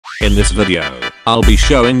In this video, I'll be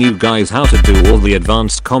showing you guys how to do all the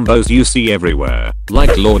advanced combos you see everywhere,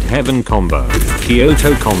 like Lord Heaven combo,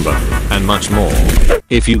 Kyoto combo, and much more.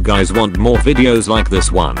 If you guys want more videos like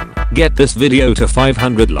this one, get this video to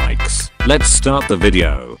 500 likes. Let's start the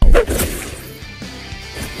video.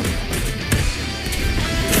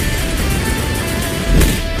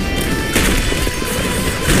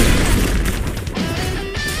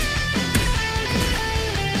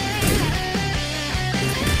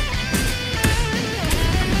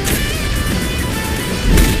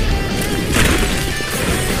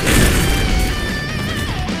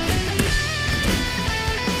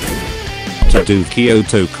 To do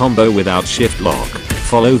Kyoto combo without shift lock,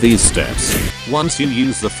 follow these steps. Once you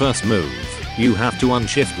use the first move, you have to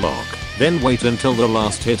unshift lock, then wait until the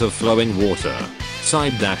last hit of flowing water.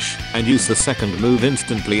 Side dash, and use the second move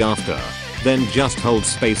instantly after. Then just hold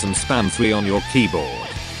space and spam 3 on your keyboard.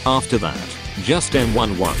 After that, just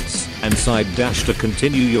M1 once, and side dash to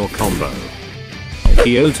continue your combo.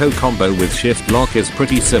 Kyoto combo with shift lock is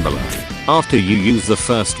pretty similar. After you use the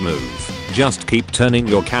first move, just keep turning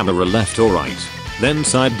your camera left or right, then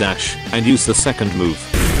side dash, and use the second move.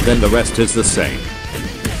 Then the rest is the same.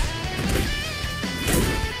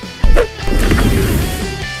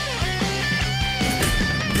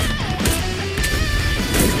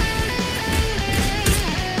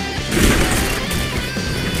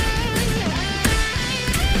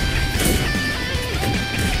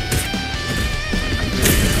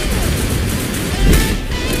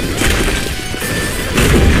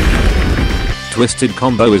 Twisted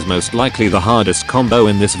combo is most likely the hardest combo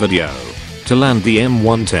in this video. To land the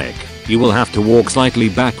M1 tech, you will have to walk slightly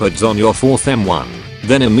backwards on your 4th M1,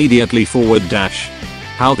 then immediately forward dash.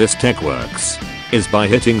 How this tech works is by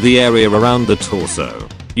hitting the area around the torso.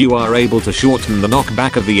 You are able to shorten the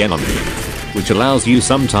knockback of the enemy, which allows you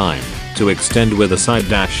some time to extend with a side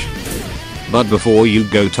dash. But before you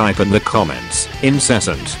go, type in the comments,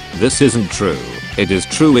 incessant, this isn't true. It is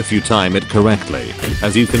true if you time it correctly.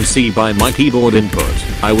 As you can see by my keyboard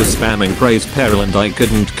input, I was spamming praise peril and I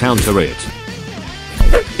couldn't counter it.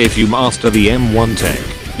 If you master the M1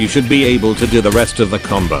 tech, you should be able to do the rest of the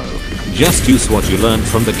combo. Just use what you learned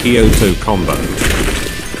from the Kyoto combo.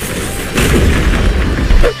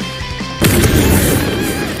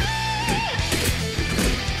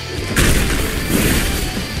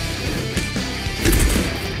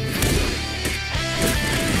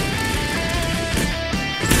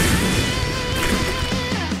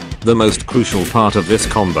 The most crucial part of this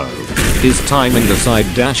combo is timing the side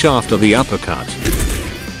dash after the uppercut.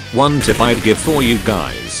 One tip I'd give for you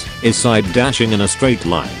guys is side dashing in a straight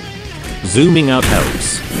line. Zooming out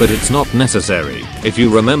helps, but it's not necessary if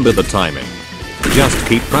you remember the timing. Just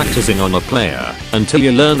keep practicing on a player until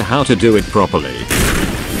you learn how to do it properly.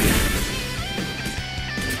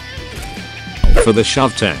 For the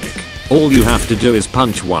shove tech, all you have to do is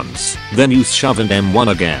punch once, then use shove and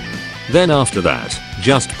M1 again. Then after that,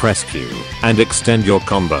 just press Q and extend your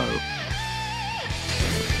combo.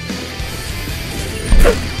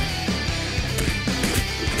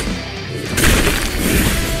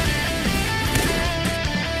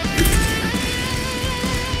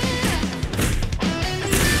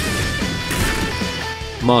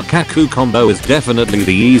 Makaku combo is definitely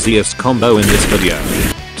the easiest combo in this video.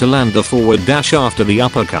 To land the forward dash after the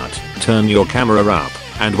uppercut, turn your camera up,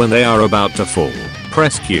 and when they are about to fall,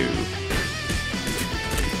 press Q.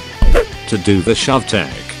 To do the shove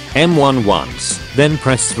tech, M1 once, then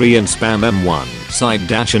press 3 and spam M1, side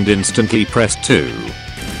dash and instantly press 2.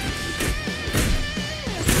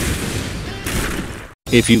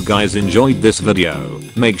 If you guys enjoyed this video,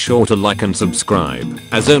 make sure to like and subscribe,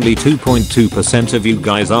 as only 2.2% of you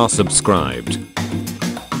guys are subscribed.